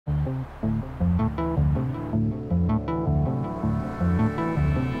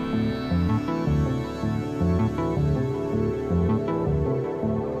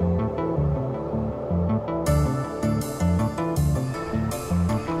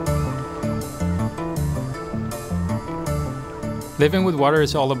Living with water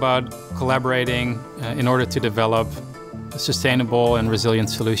is all about collaborating in order to develop sustainable and resilient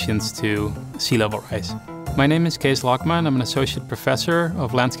solutions to sea level rise. My name is Kees Lokman. I'm an associate professor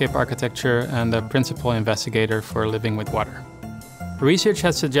of landscape architecture and a principal investigator for Living with Water. Research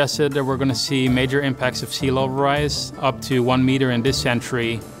has suggested that we're going to see major impacts of sea level rise up to 1 meter in this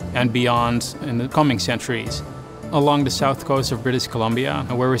century and beyond in the coming centuries. Along the south coast of British Columbia,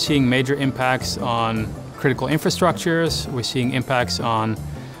 where we're seeing major impacts on critical infrastructures, we're seeing impacts on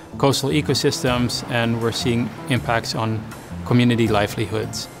coastal ecosystems, and we're seeing impacts on community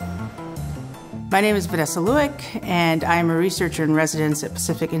livelihoods. My name is Vanessa Lewick, and I'm a researcher in residence at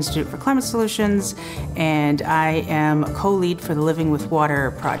Pacific Institute for Climate Solutions, and I am a co-lead for the Living with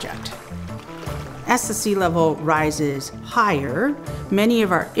Water project. As the sea level rises higher, many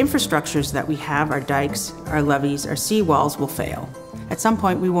of our infrastructures that we have, our dikes, our levees, our seawalls, will fail. At some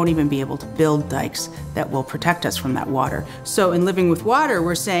point, we won't even be able to build dikes that will protect us from that water. So in Living with Water,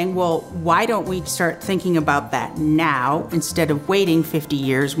 we're saying, well, why don't we start thinking about that now instead of waiting 50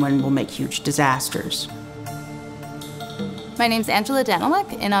 years when we'll make huge disasters? My name's Angela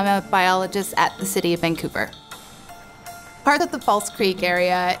Daniluk, and I'm a biologist at the City of Vancouver. Part of the False Creek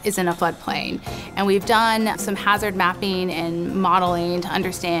area is in a floodplain, and we've done some hazard mapping and modeling to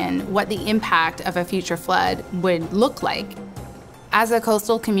understand what the impact of a future flood would look like. As a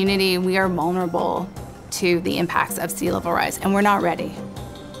coastal community, we are vulnerable to the impacts of sea level rise, and we're not ready.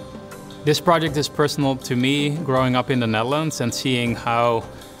 This project is personal to me, growing up in the Netherlands and seeing how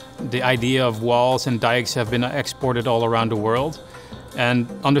the idea of walls and dikes have been exported all around the world, and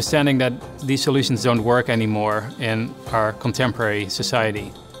understanding that these solutions don't work anymore in our contemporary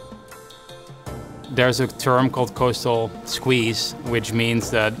society. There's a term called coastal squeeze, which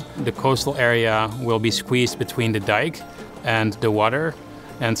means that the coastal area will be squeezed between the dike and the water,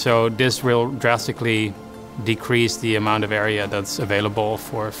 and so this will drastically decrease the amount of area that's available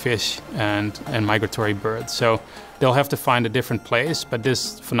for fish and migratory birds. So they'll have to find a different place, but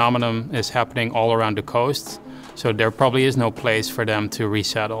this phenomenon is happening all around the coast, so there probably is no place for them to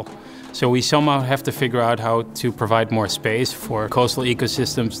resettle. So we somehow have to figure out how to provide more space for coastal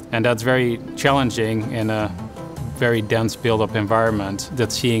ecosystems, and that's very challenging in a very dense build-up environment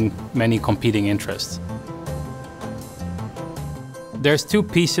that's seeing many competing interests. There's two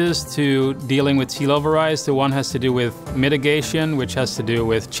pieces to dealing with sea level rise. The one has to do with mitigation, which has to do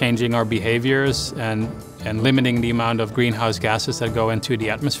with changing our behaviors and limiting the amount of greenhouse gases that go into the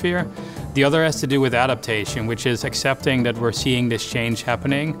atmosphere. The other has to do with adaptation, which is accepting that we're seeing this change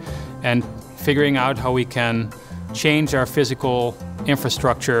happening and figuring out how we can change our physical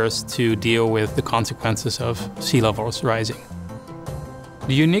infrastructures to deal with the consequences of sea levels rising.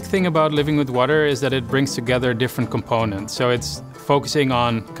 The unique thing about Living with Water is that it brings together different components. So it's focusing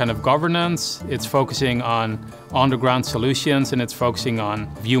on kind of governance, it's focusing on the ground solutions, and it's focusing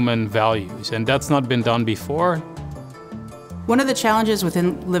on human values. And that's not been done before. One of the challenges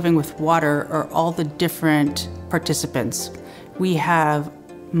within Living with Water are all the different participants. We have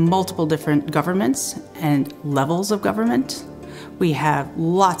multiple different governments and levels of government. We have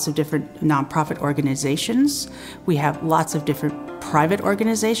lots of different nonprofit organizations. We have lots of different private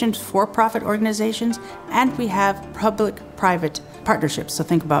organizations, for-profit organizations, and we have public-private partnerships. So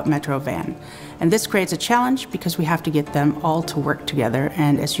think about Metro Van. And this creates a challenge because we have to get them all to work together,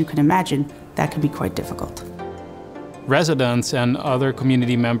 and as you can imagine, that can be quite difficult. Residents and other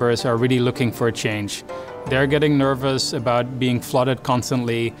community members are really looking for a change. They're getting nervous about being flooded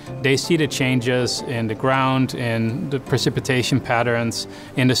constantly. They see the changes in the ground, in the precipitation patterns,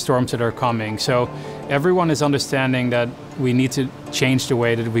 in the storms that are coming. So everyone is understanding that we need to change the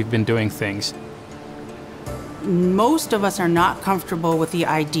way that we've been doing things. Most of us are not comfortable with the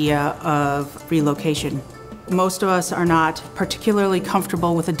idea of relocation. Most of us are not particularly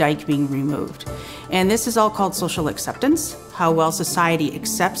comfortable with a dike being removed. And this is all called social acceptance, how well society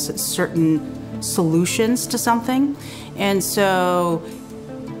accepts certain solutions to something. And so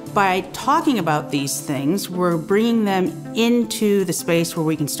by talking about these things, we're bringing them into the space where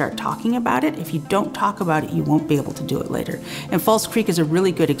we can start talking about it. If you don't talk about it, you won't be able to do it later. And False Creek is a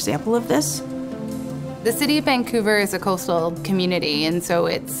really good example of this. The City of Vancouver is a coastal community, and so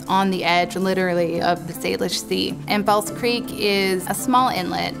it's on the edge, literally, of the Salish Sea. And False Creek is a small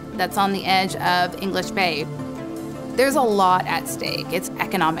inlet that's on the edge of English Bay. There's a lot at stake. It's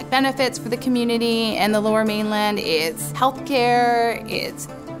economic benefits for the community and the Lower Mainland, it's healthcare, it's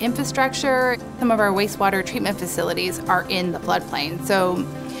infrastructure. Some of our wastewater treatment facilities are in the floodplain. So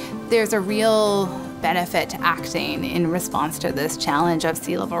there's a real benefit to acting in response to this challenge of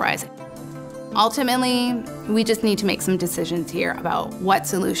sea level rise. Ultimately, we just need to make some decisions here about what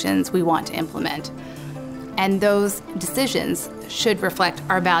solutions we want to implement. And those decisions should reflect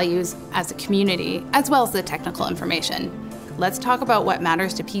our values as a community, as well as the technical information. Let's talk about what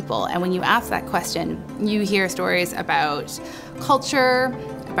matters to people. And when you ask that question, you hear stories about culture,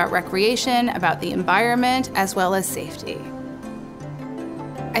 about recreation, about the environment, as well as safety.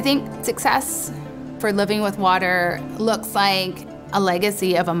 I think success for living with water looks like a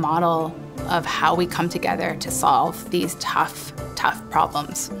legacy of a model of how we come together to solve these tough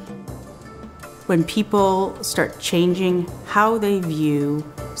problems. When people start changing how they view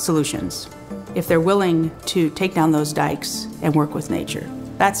solutions, if they're willing to take down those dikes and work with nature,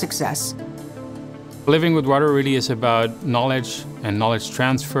 that's success. Living with water really is about knowledge and knowledge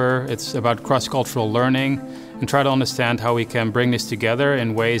transfer. It's about cross-cultural learning and try to understand how we can bring this together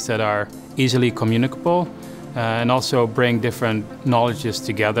in ways that are easily communicable and also bring different knowledges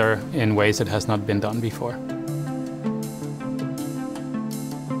together in ways that has not been done before.